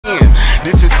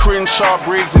This is Crenshaw,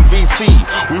 Briggs, and VT.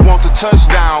 We want the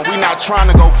touchdown, we not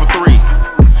trying to go for 3.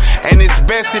 And it's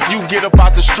best if you get up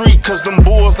out the street, cause them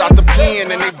bulls out the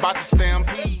pen and they about to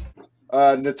stampede.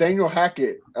 Nathaniel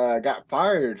Hackett got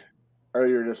fired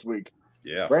earlier this week.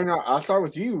 Yeah. Brandon, I'll start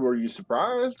with you. Were you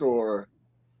surprised or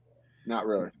not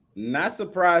really? Not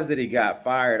surprised that he got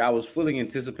fired. I was fully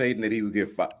anticipating that he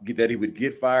would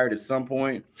get fired at some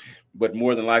point, but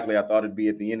more than likely I thought it'd be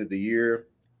at the end of the year.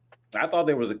 I thought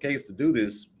there was a case to do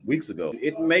this weeks ago.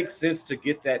 It makes sense to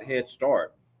get that head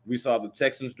start. We saw the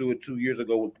Texans do it 2 years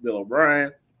ago with Bill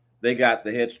O'Brien. They got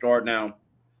the head start. Now,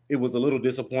 it was a little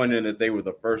disappointing that they were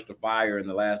the first to fire and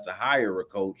the last to hire a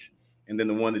coach, and then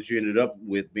the one that you ended up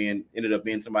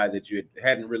being somebody that you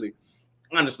hadn't really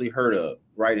honestly heard of,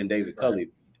 right, in David Culley.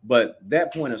 But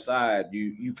that point aside,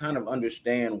 you kind of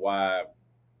understand why,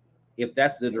 if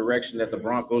that's the direction that the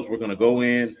Broncos were going to go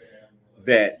in,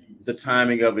 that the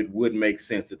timing of it would make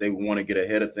sense, that they would want to get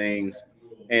ahead of things.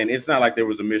 And it's not like there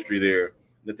was a mystery there.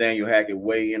 Nathaniel Hackett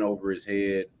way in over his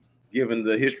head. Given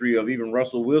the history of even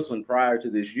Russell Wilson prior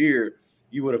to this year,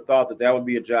 you would have thought that that would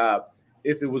be a job,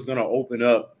 if it was going to open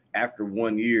up after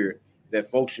 1 year, that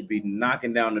folks should be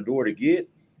knocking down the door to get.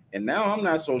 And now I'm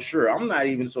not so sure. I'm not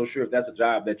even so sure if that's a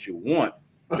job that you want,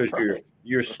 because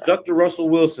you're stuck to Russell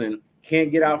Wilson,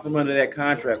 can't get out from under that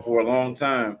contract for a long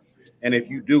time. And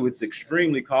if you do, it's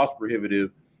extremely cost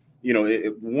prohibitive. You know,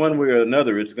 one way or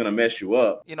another, it's going to mess you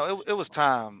up. You know, it was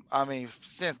time. I mean,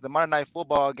 since the Monday Night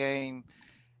Football game,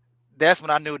 that's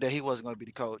when I knew that he wasn't going to be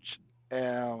the coach.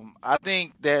 I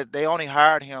think that they only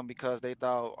hired him because they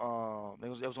thought it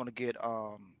was going to get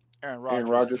Aaron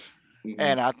Rodgers. Mm-hmm.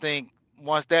 And I think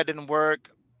once that didn't work,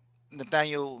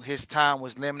 Nathaniel, his time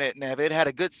was limited. Now, if it had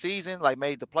a good season, like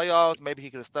made the playoffs, maybe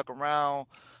he could have stuck around.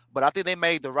 But I think they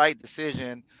made the right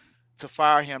decision to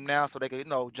fire him now so they could,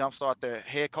 jumpstart their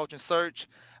head coaching search.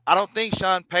 I don't think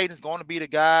Sean Payton's going to be the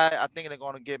guy. I think they're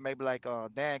going to get maybe like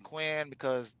Dan Quinn,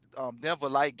 because Denver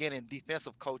like getting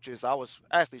defensive coaches. I was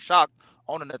actually shocked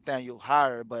on the Nathaniel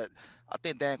hire, but I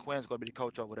think Dan Quinn's going to be the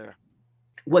coach over there.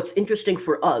 What's interesting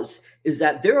for us is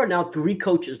that there are now 3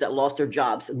 coaches that lost their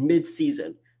jobs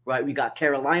mid-season, right? We got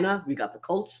Carolina, we got the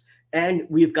Colts, and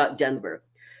we've got Denver.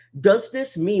 Does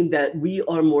this mean that we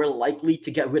are more likely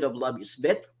to get rid of Lovie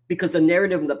Smith? Because the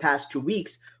narrative in the past 2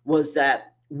 weeks was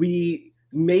that we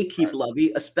may keep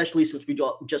Lovie, especially since we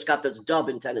just got this dub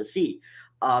in Tennessee.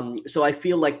 So I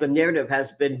feel like the narrative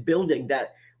has been building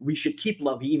that we should keep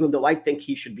Lovie, even though I think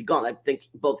he should be gone. I think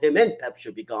both him and Pep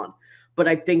should be gone. But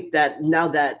I think that now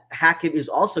that Hackett is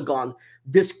also gone,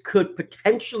 this could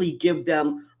potentially give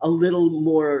them a little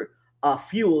more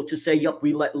fuel to say, yep,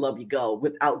 we let Lovie go,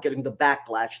 without getting the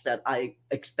backlash that I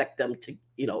expected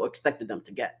them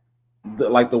to get.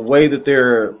 The way that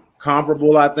they're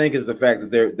comparable, I think, is the fact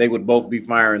that they would both be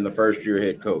firing the first-year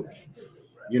head coach,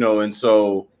 and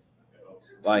so,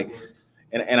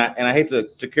 and I hate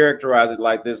to characterize it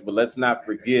like this, but let's not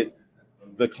forget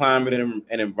the climate and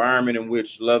environment in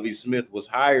which Lovie Smith was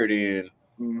hired in.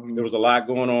 Mm-hmm. There was a lot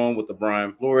going on with the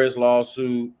Brian Flores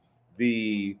lawsuit,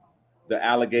 the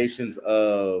allegations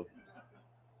of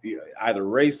either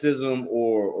racism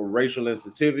or racial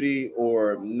insensitivity,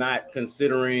 or not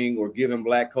considering or giving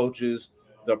Black coaches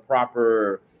the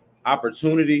proper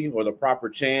opportunity or the proper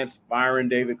chance, firing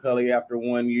David Culley after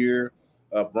 1 year,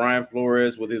 Brian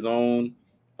Flores with his own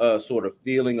sort of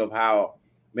feeling of how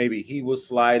maybe he was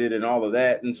slighted and all of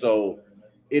that. And so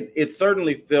it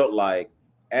certainly felt like,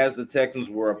 as the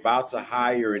Texans were about to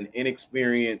hire an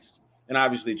inexperienced, and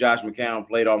obviously Josh McCown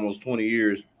played almost 20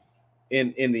 years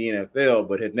in the NFL,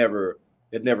 but had never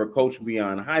coached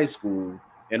beyond high school,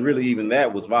 and really even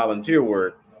that was volunteer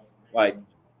work. Like,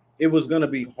 it was going to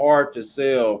be hard to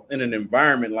sell in an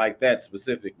environment like that,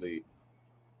 specifically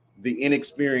the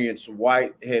inexperienced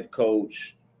white head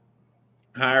coach,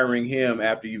 hiring him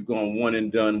after you've gone one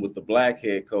and done with the Black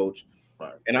head coach.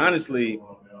 Right. And honestly,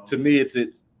 to me, it's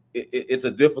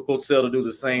a difficult sell to do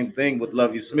the same thing with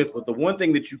Lovie Smith. But the one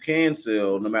thing that you can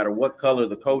sell, no matter what color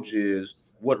the coach is,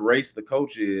 what race the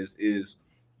coach is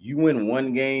you win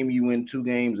 1 game, you win 2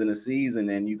 games in a season,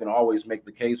 and you can always make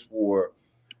the case for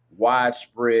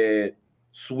widespread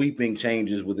sweeping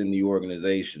changes within the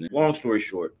organization. Long story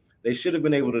short, they should have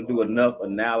been able to do enough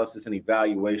analysis and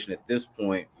evaluation at this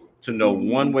point to know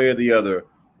one way or the other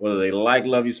whether they like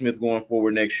Lovie Smith going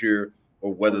forward next year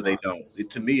or whether they don't.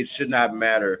 To me, it should not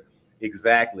matter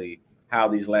exactly how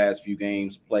these last few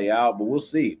games play out, but we'll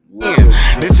see.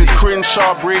 This is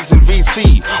Crenshaw, Briggs, and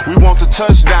VT. We want the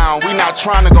touchdown. We not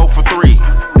trying to go for 3.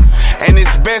 And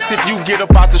it's best if you get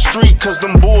up out the street, cause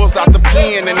them bulls out the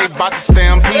pen and they about to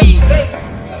stampede.